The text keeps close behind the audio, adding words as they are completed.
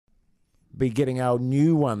be getting our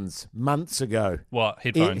new ones months ago. What,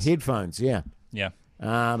 headphones? Headphones, yeah. Yeah.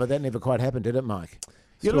 But that never quite happened, did it, Mike?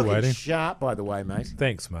 You're Still looking waiting. sharp, by the way, mate.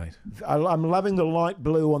 Thanks, mate. I'm loving the light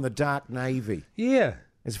blue on the dark navy. Yeah.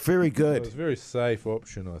 It's very It good. was a very safe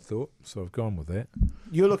option, I thought, so I've gone with that.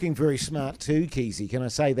 You're looking very smart too, Keyzie. Can I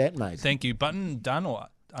say that, mate? Thank you. Button done or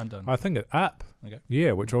undone? I think it up. Okay.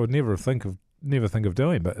 Yeah, which I would never think of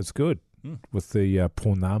doing, but it's good with the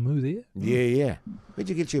pornamu there. Yeah. Where'd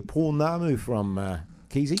you get your pornamu from,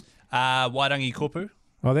 Keyzie? Wairangi Kopu.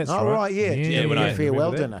 Oh, that's Oh, right, yeah. Yeah, when a I-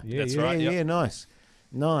 farewell remember dinner. that? That's right, yep. Yeah, nice.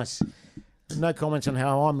 No comments on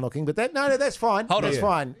how I'm looking, but that's fine. Hold on. That's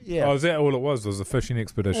fine. Yeah. Oh, is that all it was? Was a fishing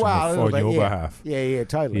expedition Well, a little on bit, your yeah. behalf? Yeah,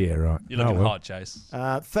 totally. Yeah, right. You're looking Oh, well. hot, Chase.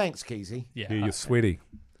 Thanks, Keyzie. Yeah. Yeah, you're sweaty.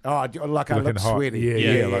 Oh, like I You're look looking hot. sweaty.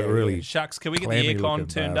 Yeah, like really Shucks, can we get the clammy aircon looking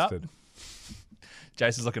turned bastard. up?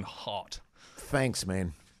 Jason's looking hot. Thanks,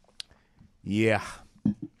 man. Yeah.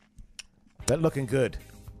 But looking good.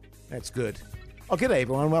 That's good. Oh, g'day,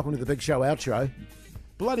 everyone. Welcome to the Big Show outro.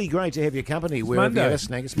 Bloody great to have your company wherever Monday. you're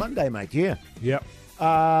listening. It's Monday, mate, yeah. Yep.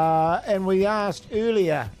 And we asked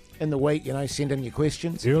earlier in the week, send in your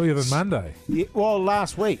questions. Earlier than Monday. Yeah, well,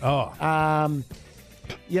 last week. Oh.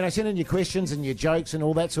 Send in your questions and your jokes and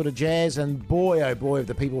all that sort of jazz. And boy, oh boy, have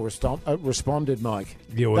the people responded, Mike.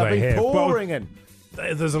 Yeah, well, They've they been have. pouring in.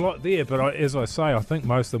 There's a lot there, but as I say, I think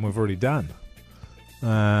most of them we've already done.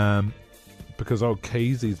 Because old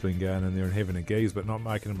Keysie's been going in there and having a geese, but not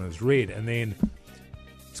making them as red. And then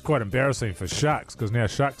it's quite embarrassing for Shucks, because now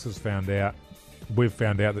Shucks has we've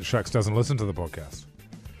found out that Shucks doesn't listen to the podcast.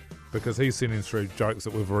 Because he's sending through jokes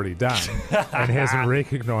that we've already done and hasn't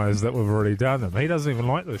recognised that we've already done them. He doesn't even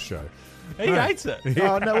like this show. He hates it.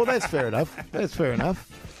 Oh, no, well, that's fair enough. That's fair enough.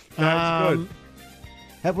 That's good.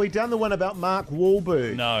 Have we done the one about Mark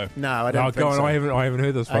Wahlberg? No. No, I don't think Go on, so. I haven't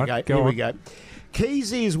heard this one. Okay, Go here on. we go.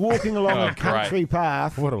 Keyzie is walking along Oh, a country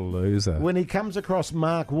path What a loser. when he comes across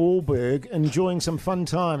Mark Wahlberg enjoying some fun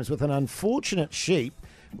times with an unfortunate sheep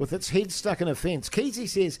with its head stuck in a fence. Keyzie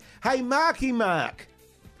says, "Hey, Marky Mark,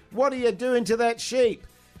 what are you doing to that sheep?"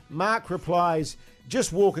 Mark replies,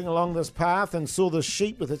 "Just walking along this path and saw the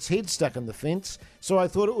sheep with its head stuck in the fence, so I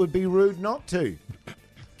thought it would be rude not to.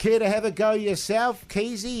 Care to have a go yourself,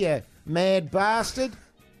 Keyzie, you mad bastard?"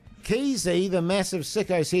 Keyzie, the massive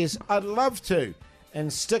sicko, says, "I'd love to,"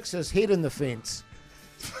 and sticks his head in the fence.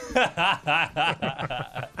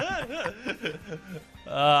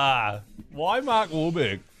 Why Mark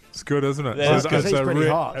Wahlberg? It's good, isn't it? That's good. He's pretty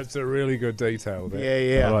hot. It's a really good detail. That.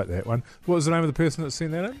 Yeah. I like that one. What was the name of the person that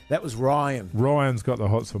sent that in? That was Ryan. Ryan's got the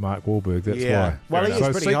hots for Mark Wahlberg. That's Yeah. why. Well, he is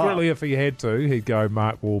so pretty secretly, hot. if he had to, he'd go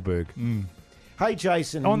Mark Wahlberg. Hey,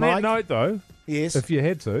 Jason. On Mike. that note, though, Yes. if you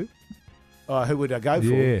had to, Who would I go for?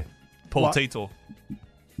 yeah, Paul What? Titor.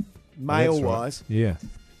 Male that's right. wise. Yeah.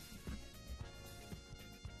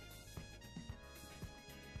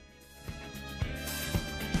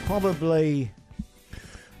 Probably.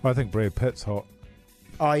 I think Brad Pitt's hot.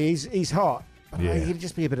 Oh, he's hot. Yeah. He'd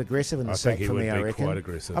just be a bit aggressive in the I sack think he for would me, I be reckon. quite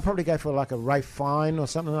aggressive. I'd probably go for like a Rafe Fine or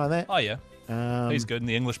something like that. Oh, yeah. He's good in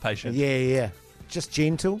The English Patient. Yeah. Just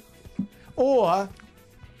gentle. Or,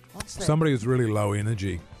 what's that? Somebody who's really low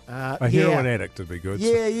energy. A heroin addict would be good.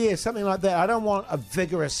 Yeah, something like that. I don't want a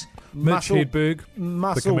vigorous, Mitch Hedberg, the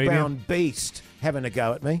muscle-bound beast having a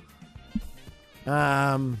go at me.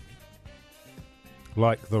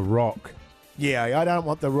 like The Rock, Yeah, I don't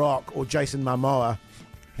want The Rock or Jason Momoa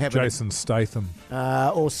having Jason Statham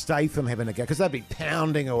or Statham having a go, because they'd be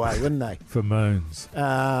pounding away, wouldn't they? for moons.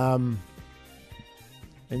 And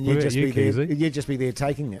What you'd about just you, be there. Keyzie? You'd just be there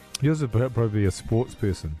taking it. Yours would probably be a sports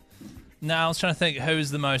person. No, I was trying to think who's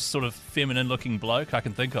the most sort of feminine-looking bloke I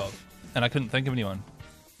can think of, and I couldn't think of anyone.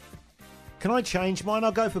 Can I change mine?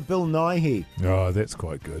 I'll go for Bill Nighy. Oh, that's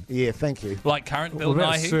quite good. Yeah, thank you. Like current Bill What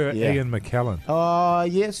about Nighy? Sir Yeah. Ian McKellen? Oh,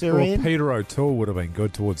 yes, Sir Or Ian. Peter O'Toole would have been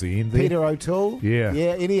good towards the end there. Peter O'Toole. Yeah.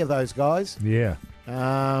 Yeah, any of those guys. Yeah.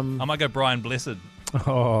 I might go Brian Blessed.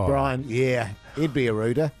 Oh. Brian, yeah, he'd be a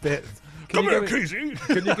rooter. Come here, Keyzie.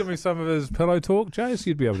 Can you give me some of his pillow talk, Jace?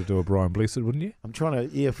 You'd be able to do a Brian Blessed, wouldn't you? I'm trying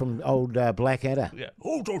to hear from old Blackadder. Yeah.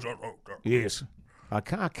 Yes. I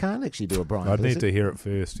can't actually do a Brian. I'd need Blessed. to hear it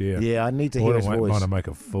first, yeah. Yeah, I need to I hear his don't voice. want to make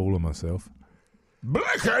a fool of myself.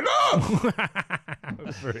 Blackadder!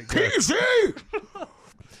 Very good. Keyzie!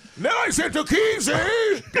 Now I said to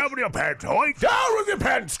Keyzie! Down with your pants, hoy! Down with your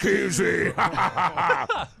pants, Keyzie!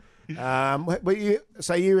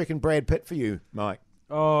 So you reckon Brad Pitt for you, Mike?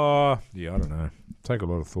 Oh, yeah, I don't know. Take a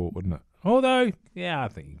lot of thought, wouldn't it? Although, yeah, I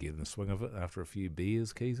think you get in the swing of it after a few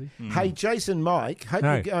beers, Keyzie. Hey, Jason Mike, hope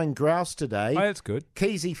Hey. you're going grouse today. Oh, that's good.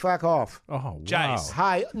 Keyzie, fuck off. Oh, wow. Jace.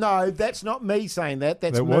 Hey, no, that's not me saying that.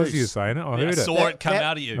 That's That Moose. was you saying it. I I heard it. saw it come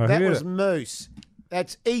out of you. I That heard was it. Moose.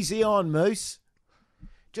 That's easy on, Moose.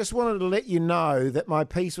 Just wanted to let you know that my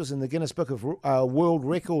piece was in the Guinness Book of World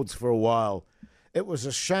Records for a while. It was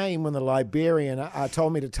a shame when the librarian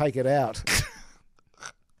told me to take it out.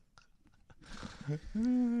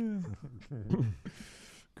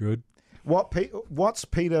 Good. What's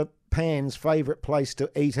Peter Pan's favourite place to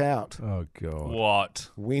eat out? Oh, God. What?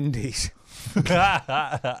 Wendy's.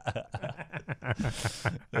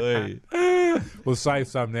 Hey. We'll save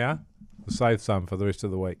some now. We'll save some for the rest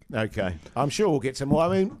of the week. Okay. I'm sure we'll get some more. I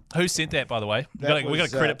mean, Who sent that, by the way? We That got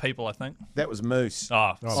was, to credit people, I think. that was Moose.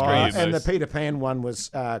 Oh, screw you, And the Moose. Peter Pan one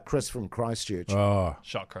was Chris from Christchurch. Oh,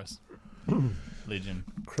 Shot Chris. Legend.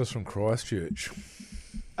 Chris from Christchurch.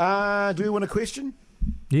 Do we want a question?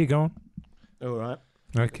 Yeah, go on. All right.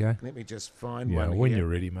 Okay. Let me just find Yeah, one when here. you're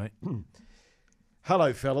ready, mate.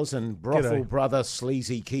 Hello, fellas, and brothel G'day. brother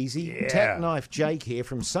Sleazy Keyzie. Yeah. Tack Knife Jake here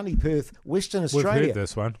from sunny Perth, Western We've Australia. heard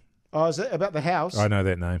this one. Oh, is it about the house? I know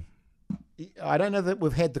that name. I don't know that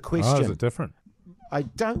we've had the Oh, question. is it different? I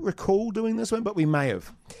don't recall doing this one, but we may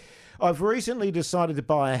have. I've recently decided to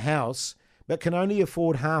buy a house, but can only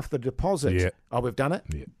afford half the deposit. Yeah. Oh, we've done it?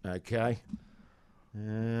 Yeah. Okay.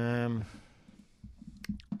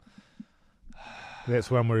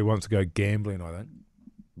 That's one where he wants to go gambling, I think.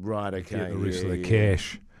 Right, okay. Get the rest of the yeah.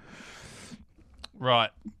 cash. Right.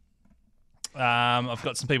 I've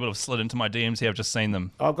got some people who have slid into my DMs here. I've just seen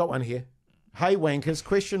them. I've got one here. Hey, Wankers,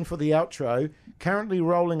 question for the outro. Currently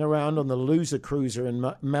rolling around on the Loser Cruiser in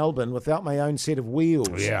Melbourne without my own set of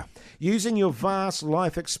wheels. Yeah. Using your vast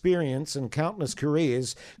life experience and countless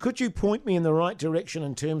careers, could you point me in the right direction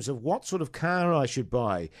in terms of what sort of car I should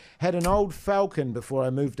buy? Had an old Falcon before I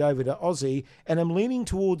moved over to Aussie, and I'm leaning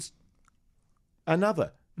towards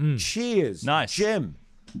another. Cheers. Nice. Jim.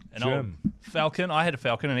 An old Falcon. I had a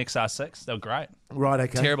Falcon, an XR6. They were great. Right,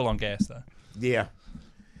 okay. Terrible on gas, though. Yeah.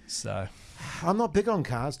 So, I'm not big on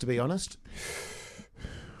cars, to be honest.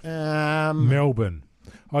 Yeah, Melbourne.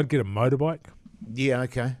 I'd get a motorbike.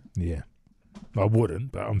 okay. Yeah. I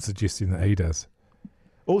wouldn't, but I'm suggesting that he does.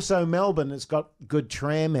 Also, Melbourne has got good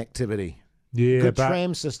tram activity. Yeah, Good but,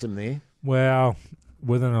 tram system there. well,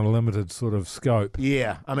 within a limited sort of scope.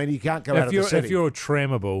 Yeah, I mean, you can't go out of the city. If you're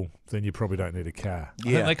trammable, then you probably don't need a car.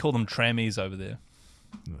 I think they call them trammies over there.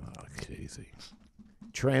 Oh, easy.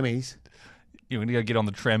 Trammies. You're going to go get on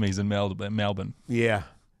the trammies in Melbourne. Yeah.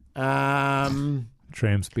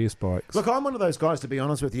 Trams, best bikes. Look, I'm one of those guys, to be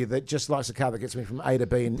honest with you, that just likes a car that gets me from A to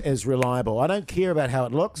B and is reliable. I don't care about how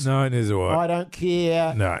it looks. No, neither do I. I don't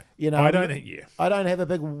care. No. You know, I don't. Yeah. I don't have a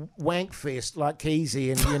big wank fest like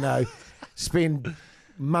Keyzie and, spend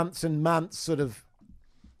months and months sort of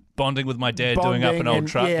Bonding with my dad, doing up an old and,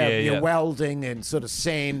 truck. Yeah. welding and sort of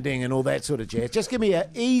sanding and all that sort of jazz. Just give me an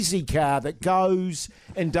easy car that goes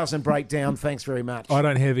and doesn't break down. Thanks very much. I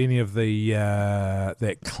don't have any of the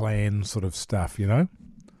that clan sort of stuff, you know?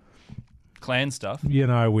 Clan stuff. You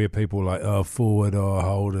know, where people are like, forward or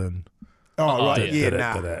Holden. Oh, right. yeah.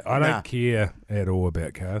 Yeah, I don't care at all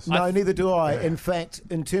about cars. No, neither do I. In fact,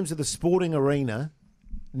 in terms of the sporting arena,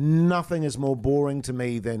 nothing is more boring to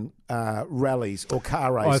me than rallies or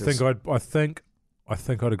car races. I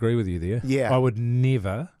think I'd agree with you there. Yeah. I would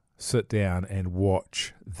never sit down and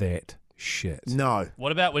watch that shit. No.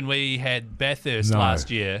 What about when we had Bathurst No. last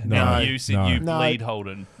year No. and you said you No. bleed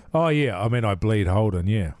Holden? Oh yeah, I mean I bleed Holden,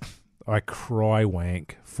 yeah. I cry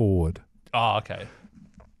wank forward. Oh, okay.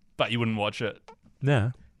 But you wouldn't watch it.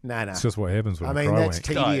 No. No. It's just what happens when I I mean, cry that's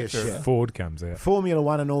wank. tedious Fair shit. enough. Ford comes out. Formula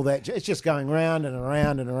One and all that. It's just going round and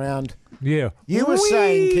around and around. Yeah. You were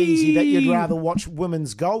saying, Keyzie, that you'd rather watch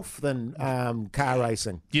women's golf than car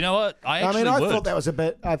racing. You know what? I I actually mean, I would. thought that was a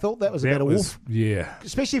bit. I thought that was a bit That of was, wolf, yeah.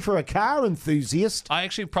 especially for a car enthusiast. I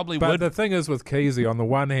actually probably But would. the thing is with Keyzie, on the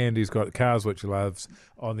one hand, he's got cars which he loves.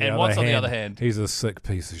 On the And other what's hand, on the other hand? he's a sick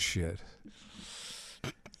piece of shit.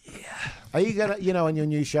 Are you gonna, on your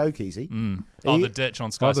new show, Keyzie? Oh, you- the ditch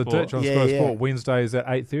on Sky Oh, the Sport. ditch on Yeah, Sky yeah. Sport Wednesdays at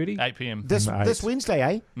 8:30. 8 p.m. This Mate. this Wednesday,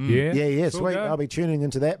 eh? Yeah, Yeah, It's all sweet. go. I'll be tuning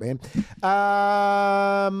into that, man.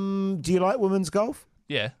 Do you like women's golf?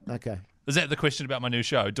 Yeah. Okay. Is that the question about my new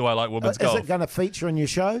show? Do I like women's Is golf? it going to feature in your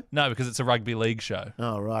show? No, because it's a rugby league show.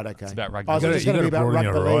 Oh, right, okay. It's about rugby Oh, so league. it's You going to got be to about broaden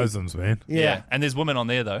your rugby league. horizons, man. Yeah. And there's women on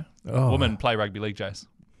there, though. Oh. Women play rugby league, Jace.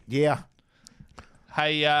 Yeah.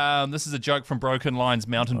 Hey, this is a joke from Broken Lines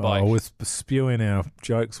mountain bike. Oh, we're spewing our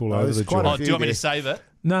jokes all over there's the quite joint. Oh, do you want me to save it?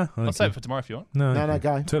 No, I'll save it for tomorrow if you want. No,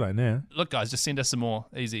 go. Too late now. Look, guys, just send us some more.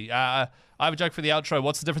 Easy. I have a joke for the outro.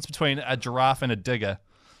 What's the difference between a giraffe and a digger?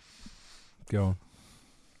 Go on.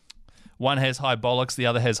 One has high bollocks, the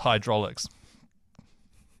other has hydraulics.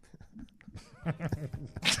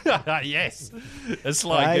 Yes. A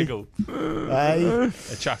sly giggle. Hey.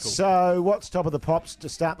 A chuckle. So, what's top of the pops to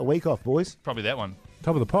start the week off, boys? Probably that one.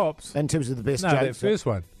 Top of the pops. In terms of the best No, jokes. that first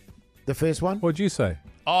one. The first one? What'd you say?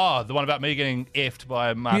 Oh, the one about me getting effed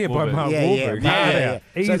by Mark Yeah, by Wahlberg. Mark Yeah, Wahlberg. yeah.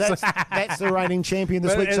 He's- So that's the reigning champion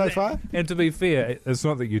this But- week so far? And to be fair, it's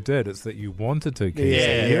not that you did, it's that you wanted to, Keith.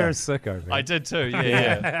 Yeah. You're a sicko, man. I did too,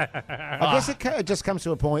 yeah. I guess it just comes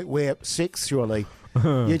to a point where sexually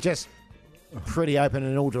you're just pretty open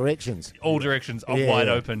in all directions. All directions are Yeah. wide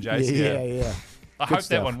open, Jace. Yeah. I hope stuff.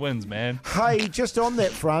 that one wins, man. Hey, just on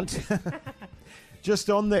that front,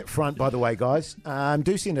 by the way, guys,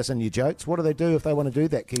 do send us in your jokes. What do they do if they want to do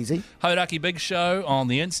that, Keyzie? Hodaki Big Show on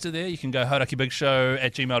the Insta there. You can go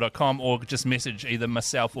hodakibigshow@gmail.com or just message either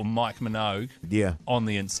myself or Mike Minogue Yeah. on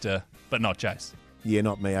the Insta, but not Jace. Yeah,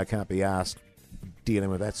 not me. I can't be asked dealing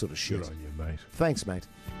with that sort of shit. Good on you, mate. Thanks, mate.